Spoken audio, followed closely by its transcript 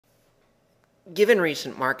Given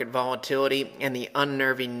recent market volatility and the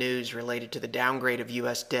unnerving news related to the downgrade of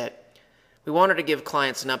U.S. debt, we wanted to give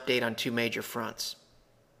clients an update on two major fronts.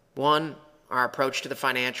 One, our approach to the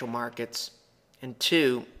financial markets, and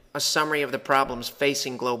two, a summary of the problems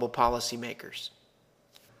facing global policymakers.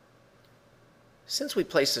 Since we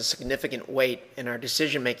place a significant weight in our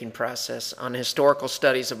decision-making process on historical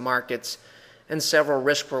studies of markets and several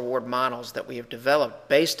risk-reward models that we have developed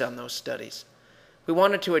based on those studies, we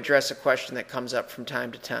wanted to address a question that comes up from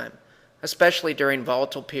time to time, especially during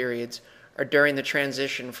volatile periods or during the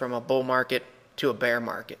transition from a bull market to a bear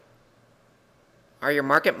market. Are your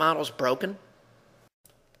market models broken?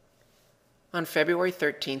 On February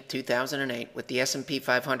 13, 2008, with the S&P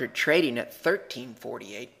 500 trading at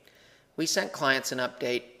 1348, we sent clients an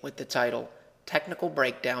update with the title, Technical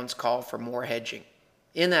Breakdowns Call for More Hedging.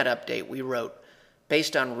 In that update, we wrote,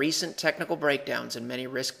 based on recent technical breakdowns in many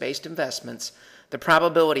risk-based investments, the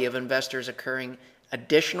probability of investors incurring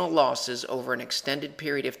additional losses over an extended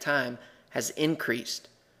period of time has increased.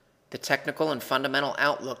 The technical and fundamental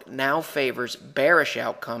outlook now favors bearish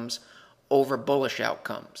outcomes over bullish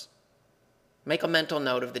outcomes. Make a mental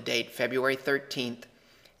note of the date February 13th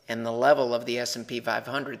and the level of the S&P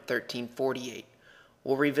 500, 1348.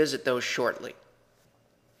 We'll revisit those shortly.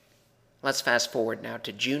 Let's fast forward now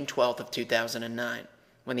to June 12th of 2009,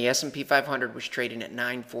 when the S&P 500 was trading at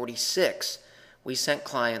 946. We sent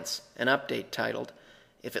clients an update titled,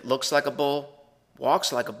 If It Looks Like a Bull,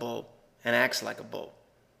 Walks Like a Bull, and Acts Like a Bull.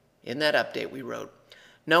 In that update we wrote,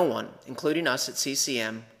 no one, including us at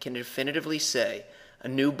CCM, can definitively say a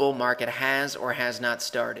new bull market has or has not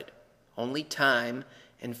started. Only time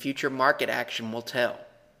and future market action will tell.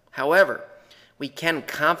 However, we can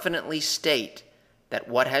confidently state that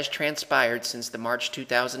what has transpired since the March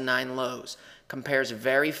 2009 lows compares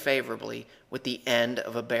very favorably with the end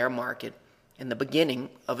of a bear market and the beginning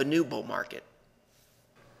of a new bull market.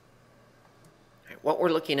 What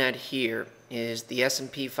we're looking at here is the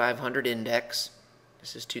S&P 500 index.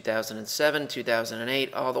 This is 2007,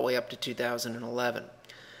 2008, all the way up to 2011.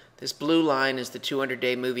 This blue line is the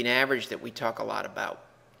 200-day moving average that we talk a lot about.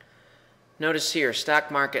 Notice here,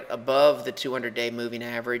 stock market above the 200-day moving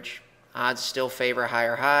average, odds still favor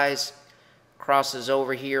higher highs, crosses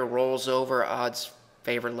over here, rolls over, odds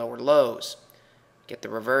favor lower lows. Get the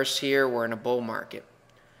reverse here, we're in a bull market.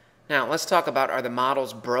 Now, let's talk about, are the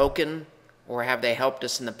models broken or have they helped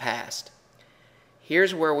us in the past?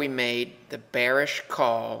 Here's where we made the bearish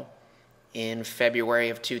call in February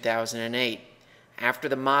of 2008. After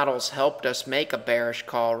the models helped us make a bearish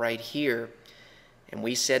call right here, and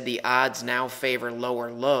we said the odds now favor lower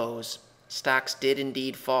lows, stocks did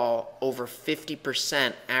indeed fall over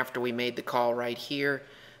 50% after we made the call right here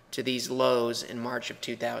to these lows in March of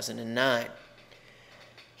 2009.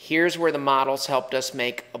 Here's where the models helped us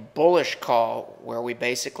make a bullish call where we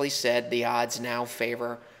basically said the odds now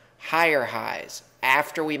favor higher highs.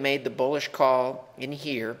 After we made the bullish call in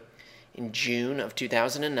here in June of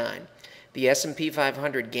 2009, the S&P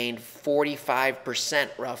 500 gained 45%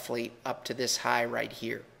 roughly up to this high right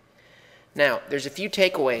here. Now, there's a few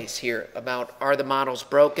takeaways here about, are the models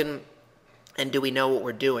broken and do we know what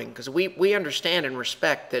we're doing? Because we understand and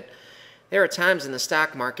respect that there are times in the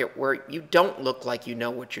stock market where you don't look like you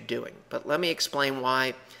know what you're doing. But let me explain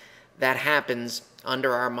why that happens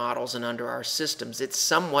under our models and under our systems. It's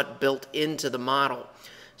somewhat built into the model.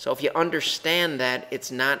 So if you understand that, it's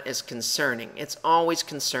not as concerning. It's always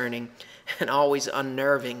concerning and always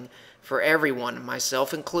unnerving for everyone,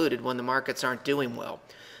 myself included, when the markets aren't doing well.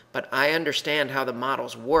 But I understand how the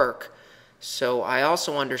models work, so I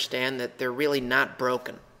also understand that they're really not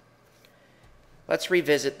broken. Let's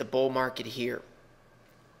revisit the bull market here.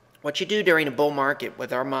 What you do during a bull market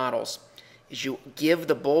with our models is you give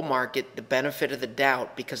the bull market the benefit of the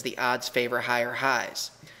doubt because the odds favor higher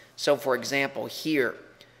highs. So for example, here,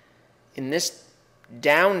 in this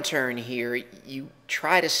downturn here, you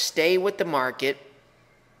try to stay with the market,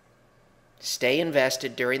 stay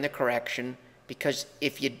invested during the correction, because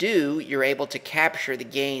if you do, you're able to capture the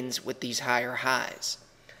gains with these higher highs.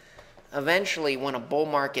 Eventually, when a bull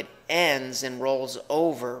market ends and rolls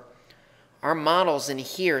over, our models in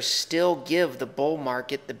here still give the bull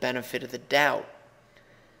market the benefit of the doubt.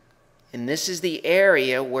 And this is the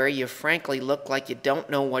area where you frankly look like you don't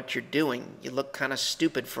know what you're doing. You look kind of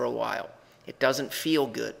stupid for a while. It doesn't feel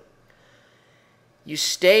good. You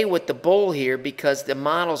stay with the bull here because the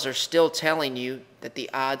models are still telling you that the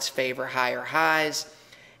odds favor higher highs.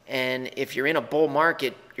 And if you're in a bull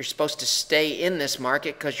market, you're supposed to stay in this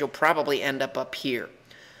market because you'll probably end up here.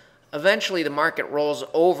 Eventually, the market rolls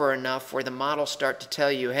over enough where the models start to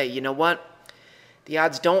tell you, hey, you know what? The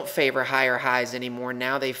odds don't favor higher highs anymore.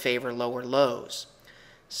 Now they favor lower lows.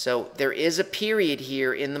 So there is a period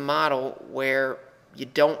here in the model where you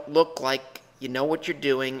don't look like you know what you're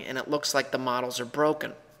doing, and it looks like the models are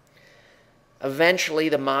broken. Eventually,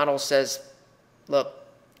 the model says, look,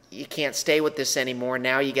 you can't stay with this anymore.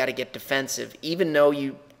 Now you got to get defensive, even though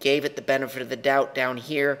you gave it the benefit of the doubt down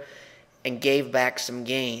here and gave back some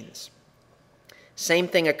gains. Same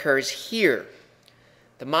thing occurs here.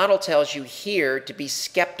 The model tells you here to be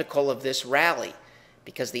skeptical of this rally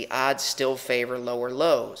because the odds still favor lower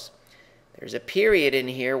lows. There's a period in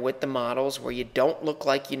here with the models where you don't look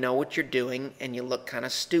like you know what you're doing and you look kind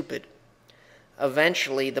of stupid.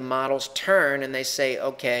 Eventually, the models turn and they say,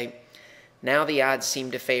 okay, now the odds seem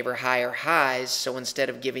to favor higher highs, so instead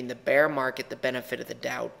of giving the bear market the benefit of the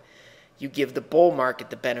doubt, you give the bull market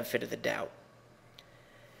the benefit of the doubt.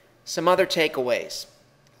 Some other takeaways.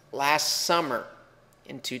 Last summer,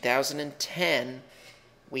 in 2010,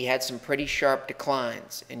 we had some pretty sharp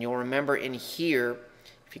declines. And you'll remember in here,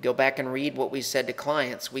 if you go back and read what we said to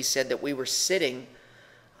clients, we said that we were sitting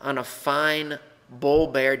on a fine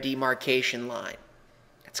bull-bear demarcation line.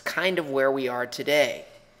 That's kind of where we are today.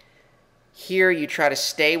 Here you try to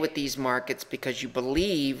stay with these markets because you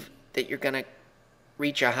believe that you're going to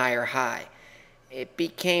reach a higher high. It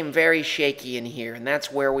became very shaky in here, and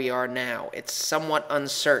that's where we are now. It's somewhat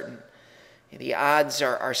uncertain. The odds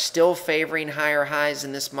are still favoring higher highs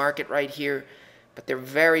in this market right here, but they're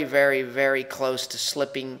very, very, very close to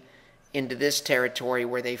slipping into this territory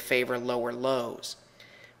where they favor lower lows.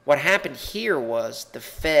 What happened here was the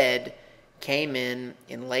Fed came in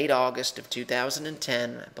late August of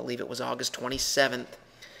 2010, I believe it was August 27th,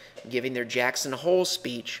 giving their Jackson Hole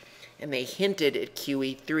speech, and they hinted at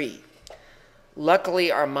QE3.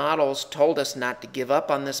 Luckily, our models told us not to give up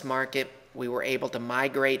on this market. We were able to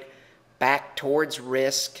migrate back towards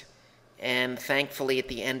risk, and thankfully at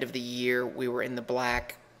the end of the year we were in the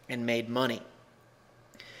black and made money.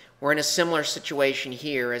 We're in a similar situation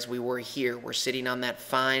here as we were here. We're sitting on that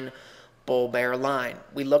fine bull-bear line.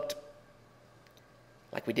 We looked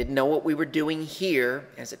like we didn't know what we were doing here.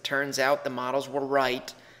 As it turns out, the models were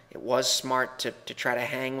right. It was smart to try to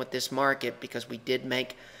hang with this market because we did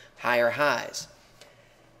make higher highs.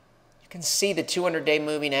 You can see the 200-day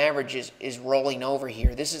moving average is rolling over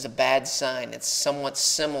here. This is a bad sign. It's somewhat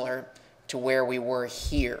similar to where we were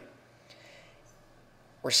here.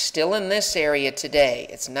 We're still in this area today.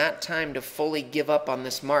 It's not time to fully give up on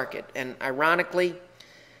this market. And ironically,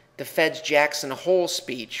 the Fed's Jackson Hole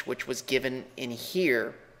speech, which was given in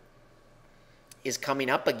here, is coming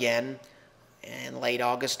up again in late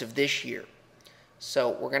August of this year.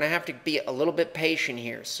 So we're going to have to be a little bit patient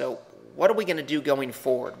here. So what are we going to do going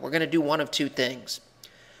forward? We're going to do one of two things.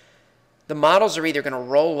 The models are either going to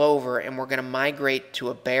roll over and we're going to migrate to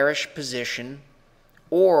a bearish position,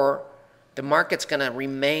 or the market's going to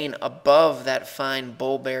remain above that fine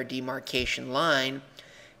bull-bear demarcation line,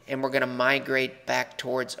 and we're going to migrate back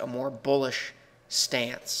towards a more bullish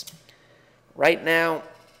stance. Right now,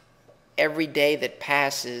 every day that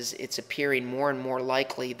passes, it's appearing more and more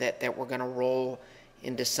likely that we're going to roll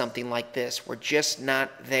into something like this. We're just not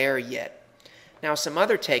there yet. Now, some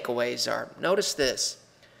other takeaways are, notice this.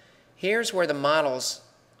 Here's where the models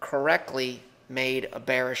correctly made a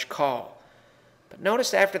bearish call. But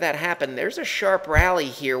notice after that happened, there's a sharp rally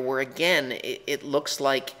here where, again, it looks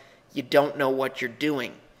like you don't know what you're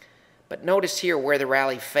doing. But notice here where the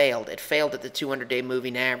rally failed. It failed at the 200-day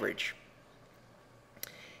moving average.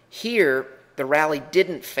 Here, the rally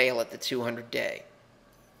didn't fail at the 200-day.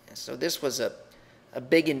 So this was a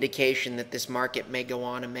big indication that this market may go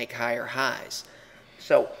on and make higher highs.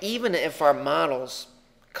 So even if our models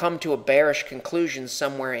come to a bearish conclusion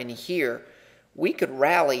somewhere in here, we could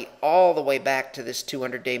rally all the way back to this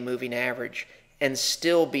 200-day moving average and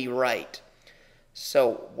still be right.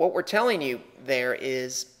 So what we're telling you there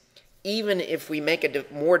is, even if we make a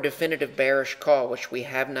more definitive bearish call, which we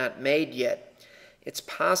have not made yet, it's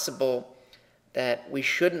possible that we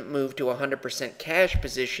shouldn't move to a 100% cash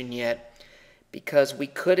position yet, because we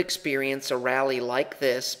could experience a rally like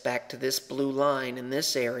this back to this blue line in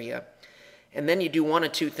this area. And then you do one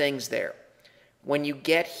of two things there. When you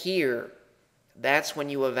get here, that's when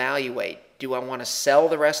you evaluate. Do I want to sell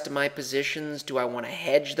the rest of my positions? Do I want to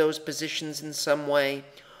hedge those positions in some way?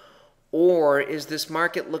 Or is this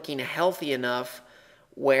market looking healthy enough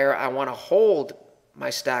where I want to hold my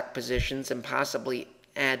stock positions and possibly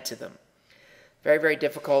add to them? Very, very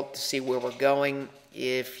difficult to see where we're going.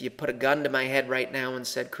 If you put a gun to my head right now and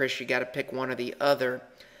said, Chris, you got to pick one or the other,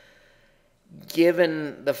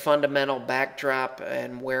 given the fundamental backdrop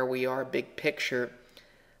and where we are big picture,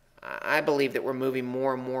 I believe that we're moving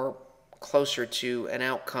more and more closer to an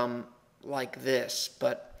outcome like this.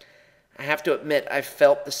 But I have to admit, I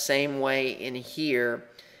felt the same way in here,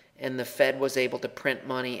 and the Fed was able to print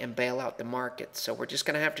money and bail out the market. So we're just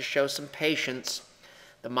going to have to show some patience.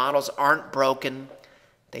 The models aren't broken.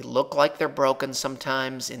 They look like they're broken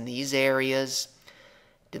sometimes in these areas.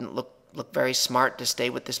 Didn't look very smart to stay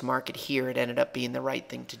with this market here. It ended up being the right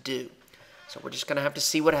thing to do. So we're just going to have to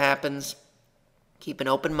see what happens, keep an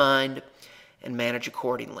open mind, and manage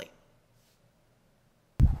accordingly.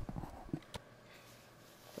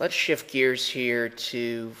 Let's shift gears here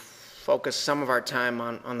to focus some of our time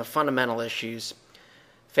on the fundamental issues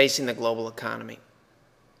facing the global economy.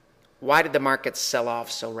 Why did the markets sell off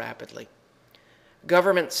so rapidly?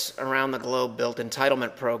 Governments around the globe built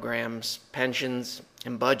entitlement programs, pensions,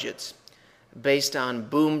 and budgets based on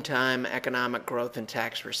boom-time economic growth and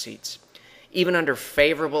tax receipts. Even under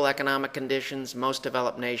favorable economic conditions, most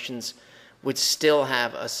developed nations would still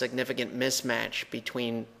have a significant mismatch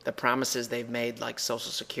between the promises they've made, like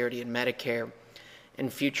Social Security and Medicare,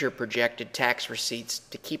 and future projected tax receipts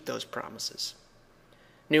to keep those promises.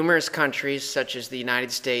 Numerous countries, such as the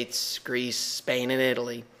United States, Greece, Spain, and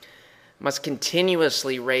Italy, must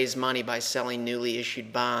continuously raise money by selling newly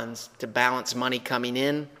issued bonds to balance money coming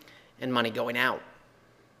in and money going out.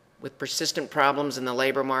 With persistent problems in the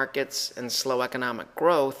labor markets and slow economic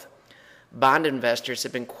growth, bond investors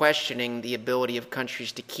have been questioning the ability of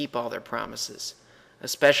countries to keep all their promises,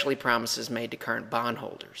 especially promises made to current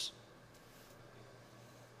bondholders.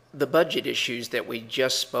 The budget issues that we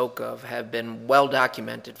just spoke of have been well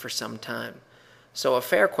documented for some time. So a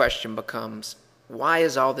fair question becomes, why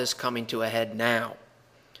is all this coming to a head now?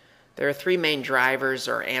 There are three main drivers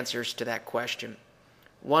or answers to that question.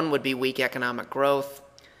 One would be weak economic growth.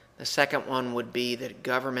 The second one would be that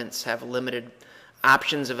governments have limited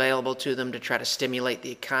options available to them to try to stimulate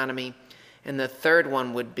the economy. And the third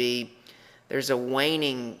one would be there's a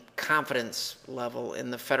waning confidence level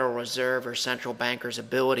in the Federal Reserve or central bankers'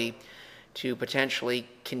 ability to potentially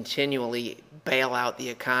continually bail out the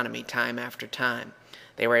economy time after time.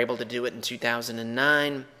 They were able to do it in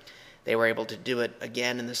 2009. They were able to do it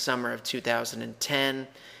again in the summer of 2010.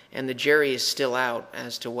 And the jury is still out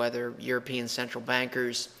as to whether European central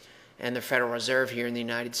bankers and the Federal Reserve here in the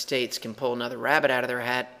United States can pull another rabbit out of their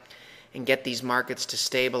hat and get these markets to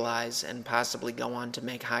stabilize and possibly go on to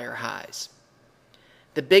make higher highs.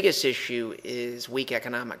 The biggest issue is weak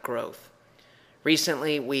economic growth.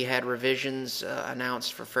 Recently, we had revisions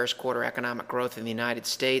announced for first quarter economic growth in the United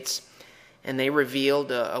States, and they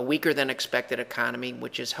revealed a weaker than expected economy,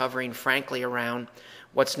 which is hovering, frankly, around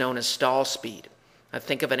what's known as stall speed.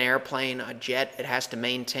 Think of an airplane, a jet. It has to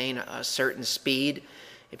maintain a certain speed.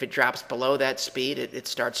 If it drops below that speed, it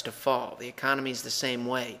starts to fall. The economy is the same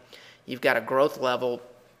way. You've got a growth level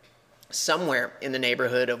somewhere in the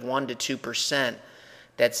neighborhood of 1% to 2%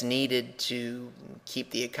 that's needed to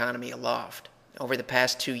keep the economy aloft. Over the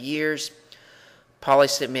past 2 years,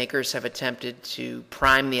 policymakers have attempted to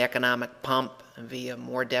prime the economic pump via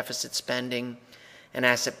more deficit spending and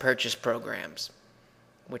asset purchase programs,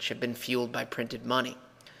 which have been fueled by printed money.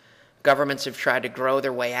 Governments have tried to grow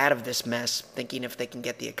their way out of this mess, thinking if they can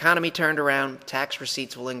get the economy turned around, tax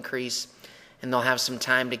receipts will increase, and they'll have some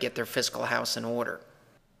time to get their fiscal house in order.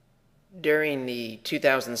 During the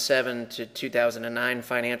 2007 to 2009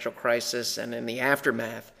 financial crisis and in the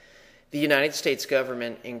aftermath, the United States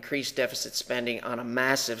government increased deficit spending on a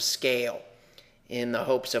massive scale in the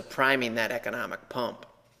hopes of priming that economic pump.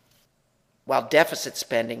 While deficit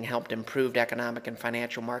spending helped improve economic and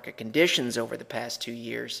financial market conditions over the past 2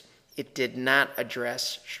 years, it did not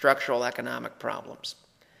address structural economic problems.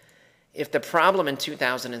 If the problem in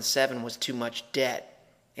 2007 was too much debt,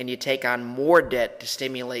 and you take on more debt to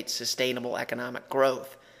stimulate sustainable economic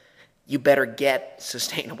growth, you better get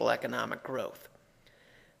sustainable economic growth.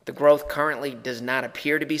 The growth currently does not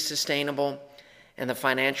appear to be sustainable, and the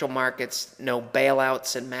financial markets know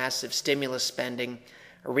bailouts and massive stimulus spending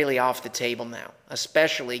are really off the table now,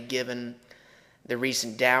 especially given the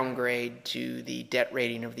recent downgrade to the debt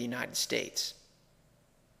rating of the United States.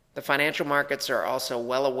 The financial markets are also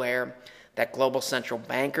well aware that global central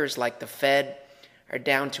bankers like the Fed are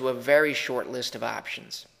down to a very short list of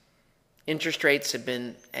options. Interest rates have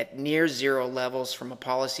been at near zero levels from a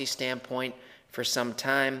policy standpoint for some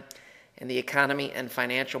time, and the economy and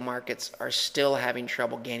financial markets are still having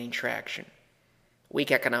trouble gaining traction.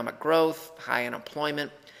 Weak economic growth, high unemployment,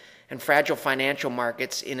 and fragile financial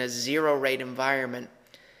markets in a zero-rate environment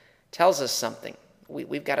tells us something.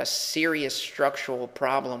 We've got a serious structural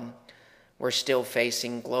problem we're still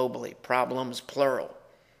facing globally, problems plural.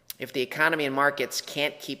 If the economy and markets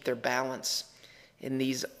can't keep their balance in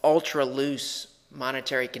these ultra-loose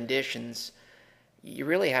monetary conditions, you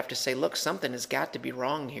really have to say, look, something has got to be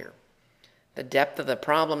wrong here. The depth of the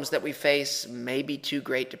problems that we face may be too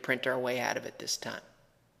great to print our way out of it this time.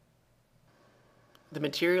 The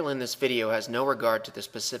material in this video has no regard to the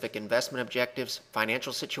specific investment objectives,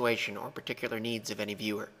 financial situation, or particular needs of any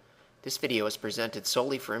viewer. This video is presented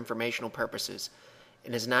solely for informational purposes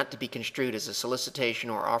and is not to be construed as a solicitation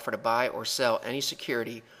or offer to buy or sell any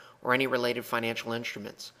security or any related financial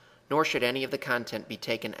instruments, nor should any of the content be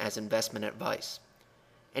taken as investment advice.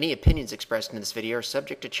 Any opinions expressed in this video are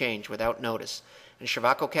subject to change without notice, and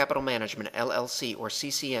Ciovacco Capital Management, LLC, or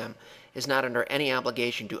CCM, is not under any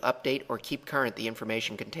obligation to update or keep current the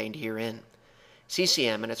information contained herein.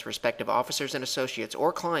 CCM and its respective officers and associates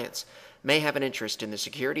or clients may have an interest in the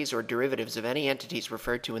securities or derivatives of any entities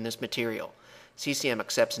referred to in this material. CCM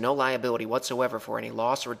accepts no liability whatsoever for any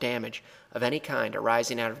loss or damage of any kind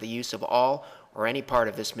arising out of the use of all or any part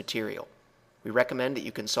of this material. We recommend that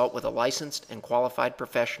you consult with a licensed and qualified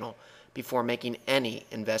professional before making any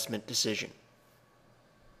investment decision.